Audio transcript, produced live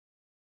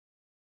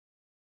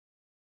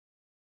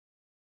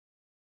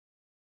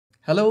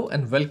Hello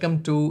and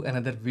welcome to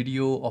another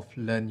video of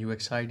Learn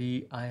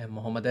UXID. I am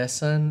Mohammed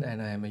Hassan and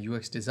I am a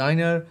UX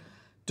designer.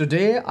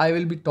 Today I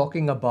will be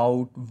talking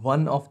about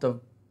one of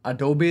the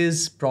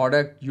Adobe's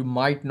product you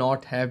might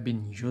not have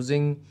been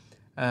using,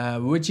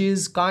 which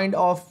is kind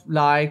of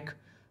like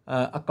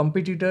a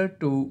competitor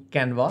to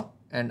Canva.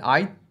 And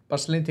I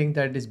personally think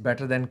that it is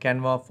better than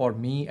Canva for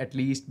me, at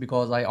least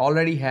because I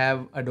already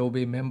have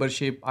Adobe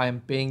membership. I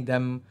am paying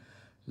them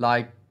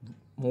like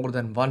more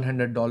than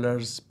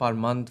 $100 per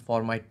month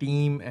for my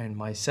team and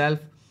myself.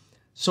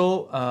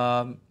 So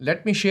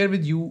let me share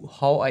with you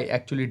how I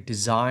actually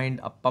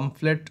designed a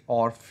pamphlet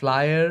or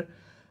flyer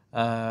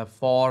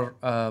for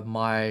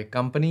my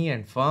company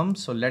and firm.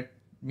 So let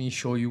me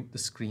show you the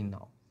screen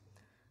now.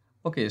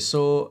 Okay,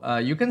 so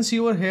you can see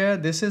over here,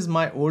 this is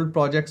my old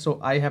project.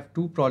 So I have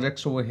two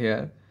projects over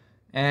here.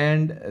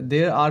 And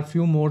there are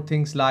few more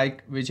things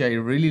like which I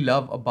really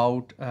love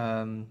about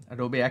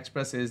Adobe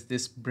Express is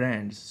this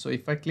brands. So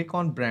if I click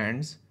on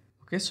brands,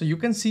 okay, so you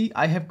can see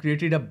I have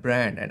created a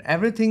brand and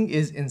everything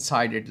is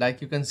inside it.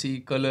 Like you can see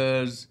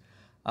colors,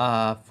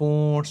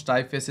 fonts,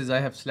 typefaces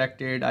I have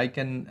selected. I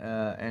can,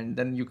 and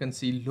then you can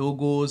see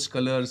logos,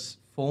 colors,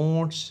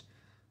 fonts.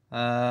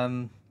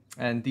 And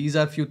these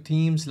are few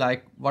themes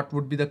like what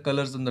would be the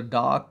colors on the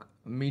dark,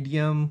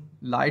 medium,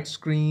 light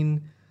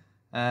screen.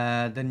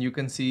 Then you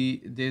can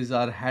see these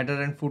are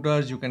header and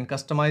footers. You can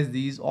customize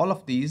these, all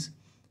of these,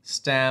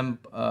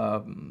 stamp,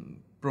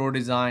 pro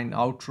design,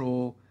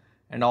 outro,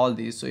 and all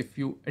these. So if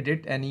you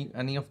edit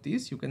any of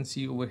these, you can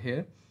see over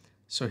here.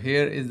 So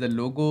here is the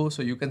logo.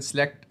 So you can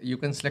select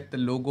the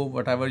logo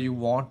whatever you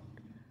want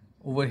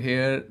over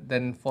here.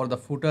 Then for the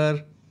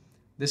footer,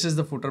 this is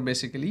the footer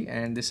basically,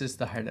 and this is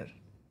the header.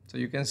 So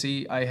you can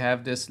see I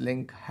have this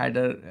link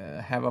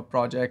header, have a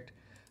project,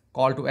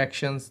 call to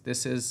actions.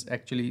 This is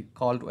actually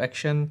call to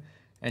action,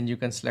 and you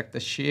can select the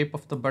shape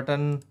of the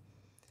button.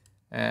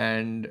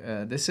 And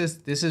this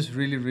is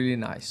really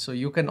nice. So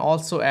you can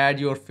also add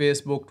your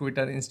Facebook,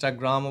 Twitter,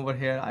 Instagram over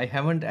here. I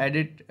haven't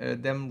added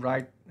them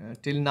right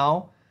till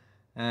now,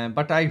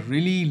 but I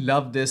really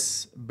love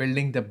this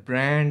building the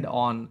brand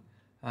on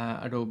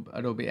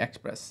Adobe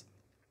Express.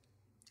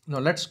 Now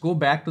let's go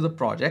back to the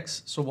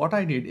projects. So what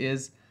I did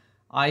is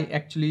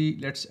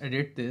let's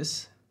edit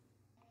this.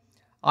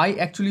 I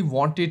actually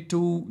wanted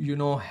to,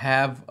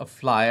 have a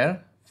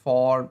flyer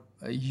for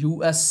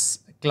US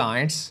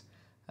clients.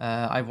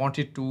 I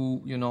wanted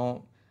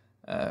to,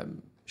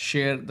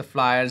 share the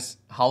flyers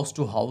house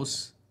to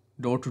house,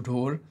 door to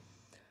door.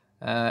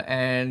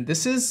 And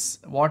this is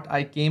what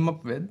I came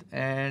up with.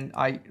 And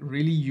I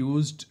really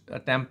used a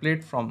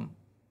template from,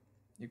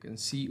 you can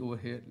see over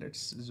here.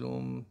 Let's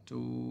zoom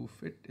to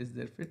fit. Is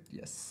there fit?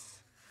 Yes.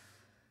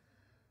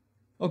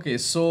 Okay,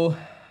 so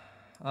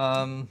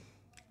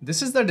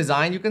this is the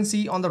design. You can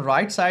see on the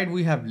right side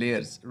we have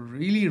layers.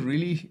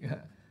 Really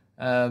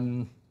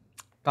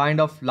kind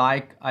of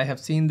like I have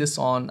seen this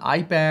on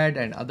iPad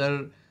and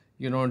other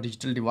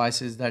digital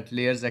devices, that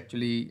layers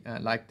actually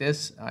like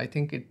this. I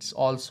think it's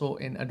also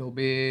in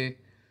Adobe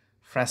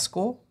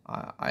Fresco,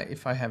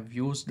 if I have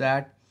used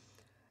that.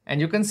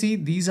 And you can see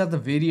these are the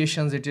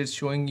variations. It is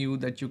showing you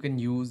that you can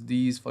use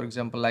these, for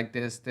example, like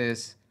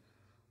this,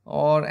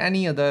 or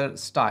any other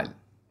style.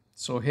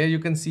 So here you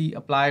can see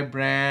apply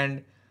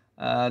brand.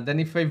 Then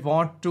if I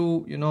want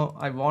to,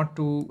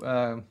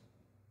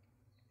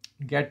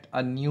 get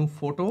a new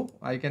photo,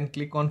 I can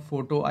click on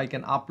photo. I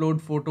can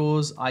upload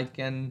photos. I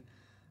can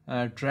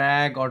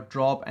drag or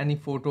drop any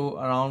photo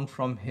around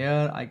from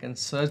here. I can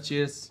search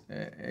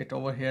it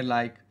over here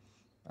like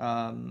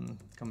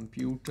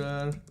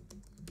computer,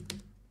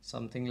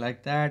 something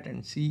like that,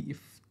 and see if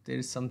there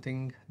is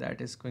something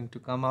that is going to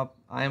come up.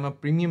 I am a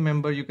premium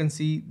member. You can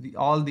see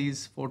all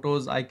these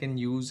photos. I can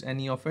use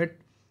any of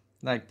it,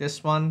 like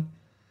this one.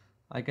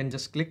 I can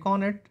just click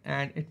on it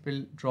and it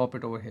will drop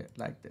it over here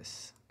like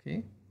this.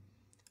 Okay,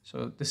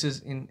 so this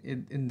is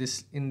in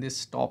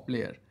this top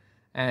layer,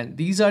 and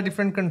these are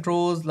different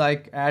controls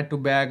like add to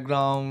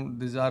background.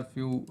 These are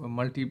few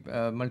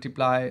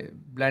multiply,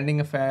 blending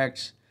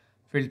effects,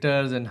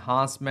 filters,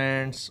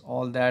 enhancements,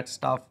 all that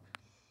stuff.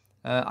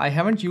 I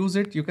haven't used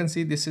it. You can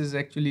see this is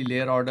actually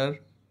layer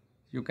order.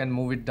 You can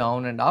move it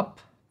down and up.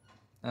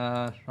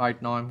 Right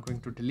now I'm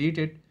going to delete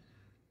it.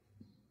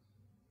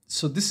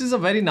 So this is a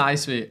very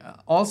nice way.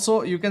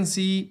 Also, you can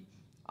see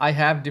I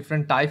have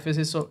different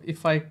typefaces. So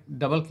if I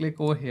double click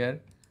over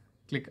here,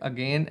 click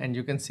again, and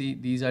you can see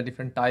these are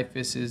different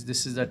typefaces.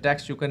 This is the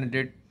text you can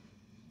edit.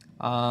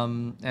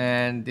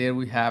 And there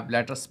we have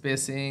letter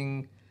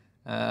spacing,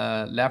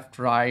 left,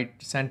 right,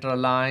 center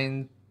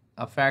align,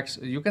 effects.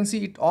 You can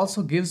see it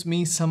also gives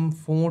me some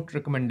font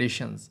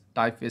recommendations,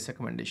 typeface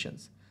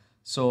recommendations.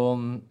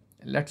 So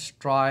let's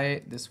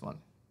try this one.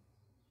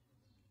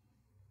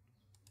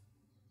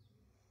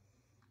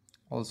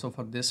 Also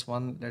for this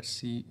one, let's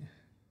see.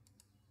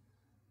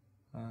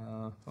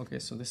 Okay,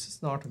 so this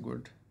is not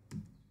good.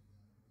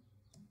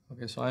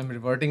 Okay, so I'm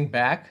reverting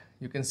back.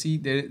 You can see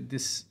there,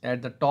 this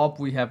at the top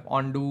we have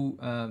undo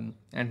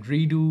and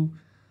redo.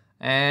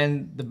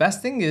 And the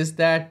best thing is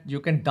that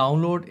you can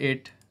download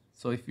it.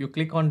 So if you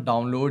click on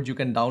download, you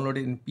can download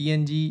it in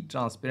PNG,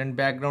 transparent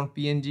background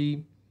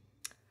PNG,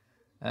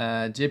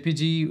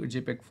 JPG,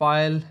 JPEG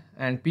file,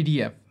 and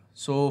PDF.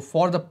 So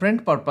for the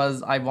print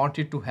purpose, I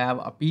wanted to have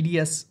a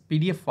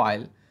PDF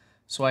file.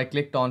 So I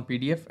clicked on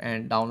PDF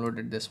and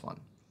downloaded this one.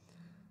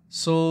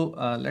 So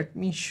let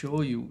me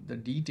show you the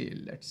detail.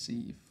 Let's see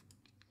if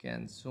it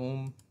can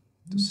zoom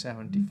to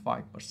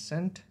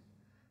 75%.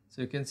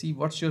 So you can see,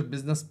 what's your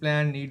business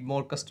plan? Need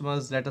more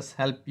customers? Let us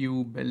help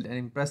you build an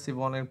impressive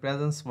online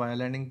presence via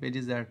landing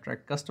pages that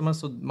attract customers.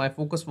 So my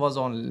focus was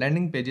on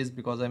landing pages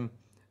because I'm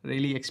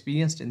really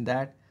experienced in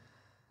that.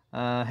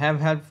 Have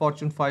helped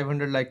Fortune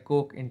 500 like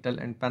Coke, Intel,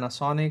 and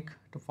Panasonic.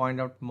 To find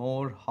out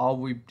more how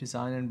we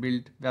design and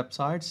build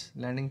websites,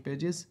 landing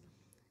pages,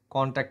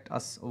 contact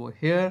us over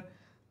here.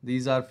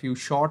 These are few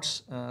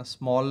shots,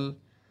 small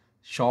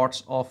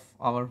shots of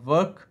our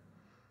work,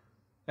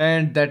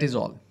 and that is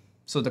all.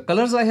 So the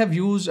colors I have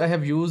used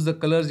the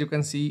colors you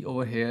can see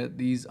over here.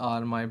 These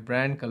are my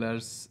brand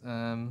colors.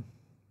 I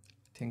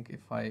think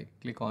if I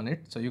click on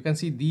it, so you can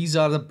see these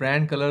are the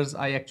brand colors.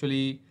 I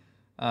actually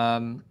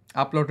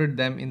uploaded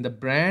them in the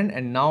brand,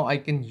 and now I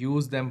can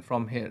use them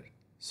from here.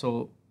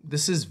 So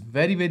this is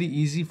very, very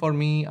easy for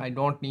me. I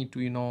don't need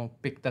to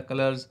pick the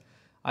colors.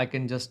 I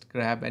can just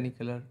grab any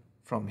color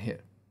from here.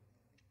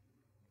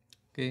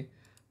 Okay,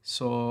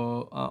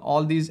 so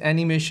all these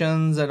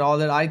animations and all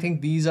that, I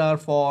think these are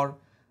for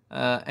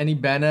any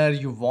banner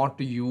you want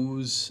to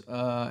use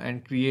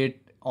and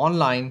create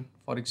online,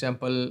 for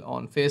example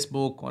on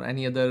Facebook or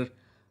any other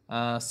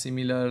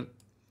similar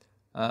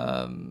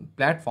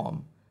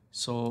platform.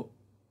 So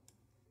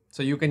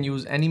you can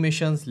use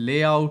animations,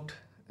 layout.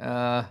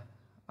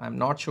 I'm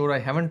not sure, I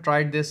haven't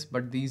tried this,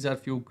 but these are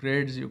few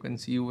grids you can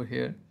see over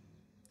here,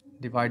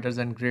 dividers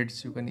and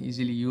grids. You can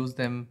easily use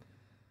them.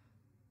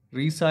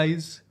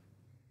 Resize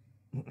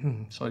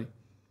sorry,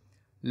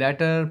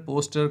 letter,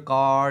 poster,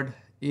 card,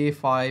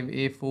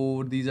 A5,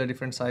 A4, these are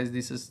different size.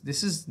 This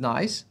is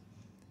nice.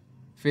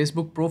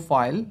 Facebook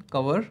profile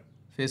cover,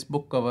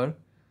 Facebook cover,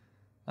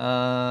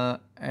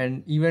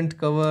 and event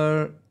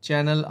cover,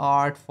 channel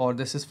art. For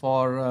this is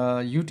for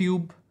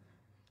YouTube,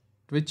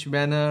 Twitch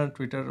banner,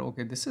 Twitter.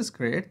 Okay, this is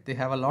great. They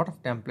have a lot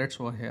of templates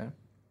over here.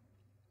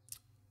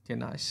 Okay,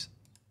 nice.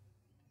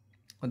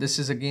 This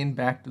is again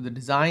back to the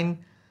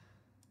design.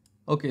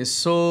 Okay,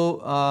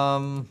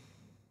 so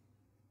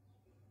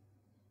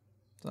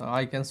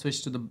I can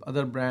switch to the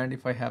other brand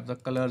if I have the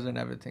colors and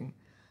everything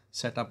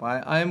set up.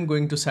 I am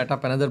going to set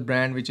up another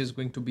brand, which is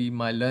going to be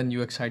my Learn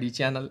UXID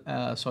channel,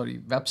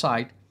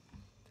 website.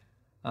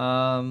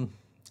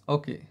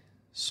 Okay,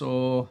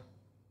 so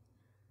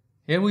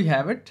here we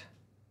have it.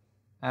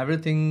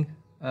 Everything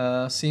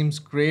seems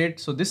great.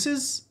 So this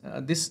is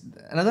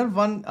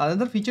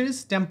another feature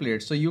is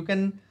template. So you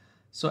can,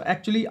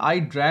 actually I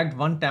dragged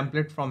one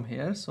template from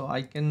here, so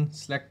I can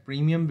select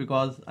premium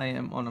because I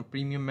am on a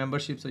premium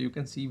membership. So you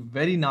can see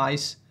very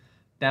nice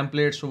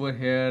templates over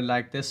here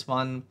like this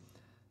one.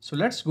 So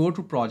let's go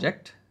to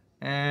project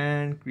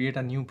and create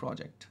a new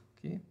project.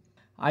 Okay,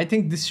 I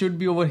think this should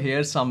be over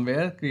here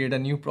somewhere, create a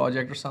new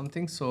project or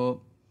something.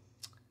 So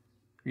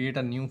create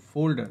a new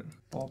folder,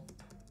 pop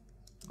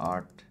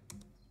art.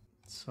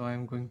 So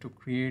I'm going to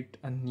create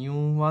a new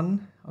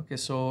one. Okay,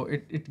 so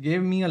it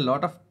gave me a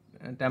lot of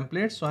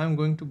templates, so I'm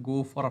going to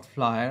go for a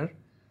flyer.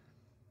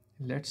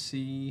 Let's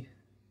see.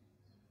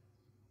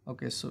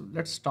 Okay, so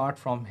let's start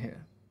from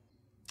here.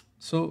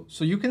 So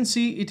you can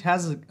see it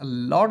has a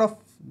lot of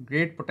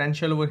great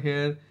potential over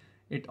here.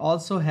 It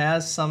also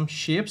has some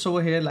shapes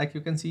over here, like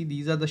you can see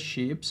these are the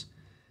shapes,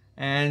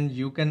 and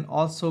you can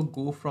also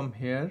go from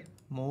here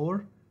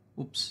more.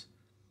 Oops.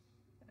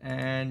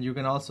 And you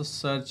can also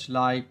search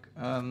like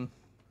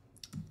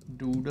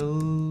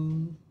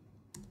doodle.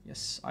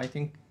 Yes, I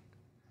think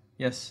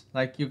yes,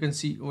 like you can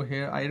see over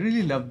here, I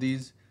really love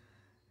these,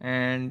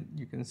 and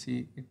you can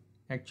see it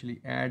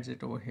actually adds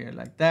it over here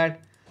like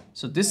that.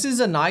 So this is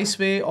a nice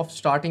way of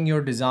starting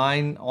your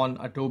design on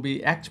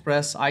Adobe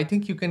Express. I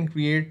think you can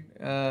create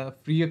a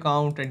free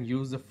account and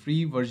use the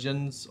free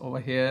versions over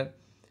here.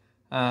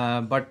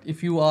 But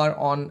if you are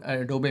on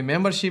Adobe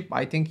membership,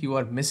 I think you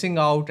are missing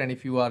out, and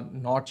if you are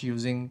not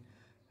using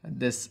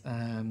this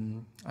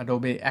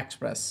Adobe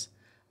Express.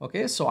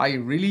 Okay, so I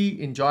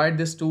really enjoyed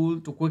this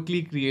tool to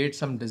quickly create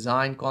some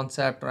design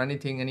concept or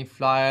anything, any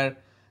flyer.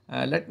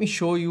 Let me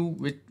show you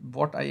with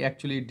what I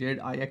actually did.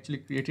 I actually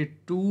created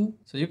two.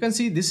 So you can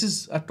see this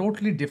is a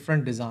totally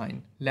different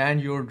design.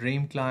 Land your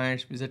dream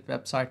clients, visit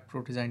website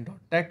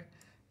prodesign.tech,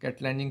 get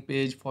landing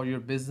page for your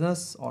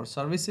business or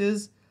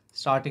services.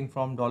 Starting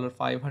from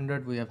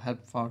 $500, we have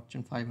helped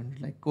Fortune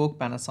 500 like Coke,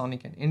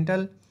 Panasonic, and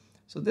Intel.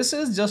 So this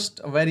is just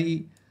a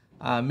very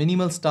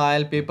minimal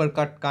style, paper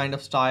cut kind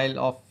of style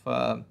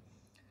of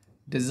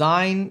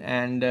design,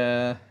 and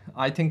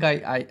I think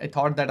I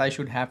thought that I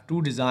should have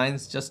two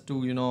designs just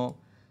to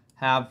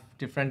have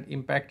different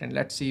impact, and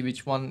let's see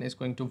which one is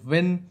going to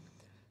win.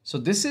 So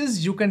this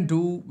is you can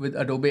do with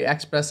Adobe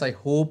Express. I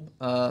hope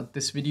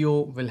this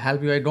video will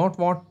help you. I don't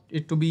want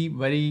it to be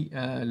very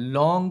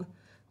long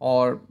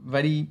or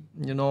very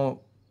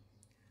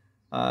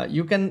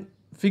You can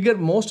figure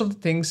most of the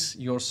things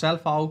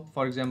yourself out.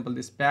 For example,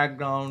 this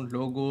background,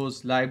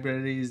 logos,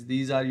 libraries,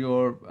 these are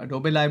your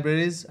Adobe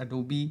libraries. As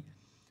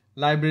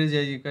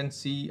you can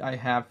see, I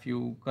have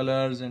few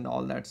colors and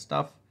all that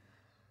stuff,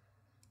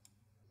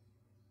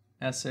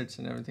 assets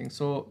and everything.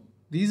 So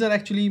these are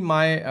actually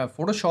my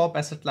Photoshop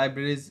asset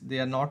libraries. They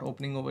are not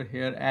opening over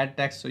here. Add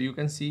text. So you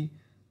can see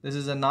this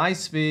is a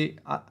nice way.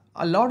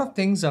 A lot of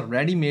things are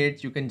ready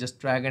made. You can just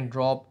drag and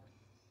drop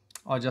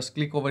or just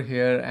click over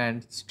here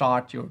and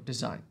start your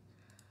design.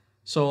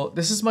 So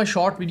this is my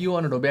short video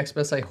on Adobe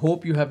Express. I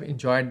hope you have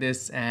enjoyed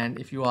this, and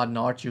if you are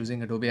not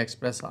using Adobe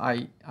Express,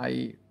 I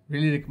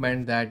really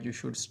recommend that you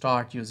should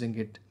start using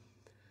it.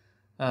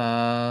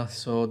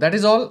 So that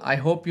is all. I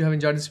hope you have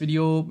enjoyed this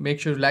video. Make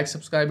sure to like,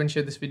 subscribe and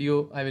share this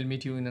video. I will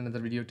meet you in another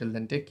video. Till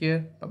then, take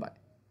care. Bye bye.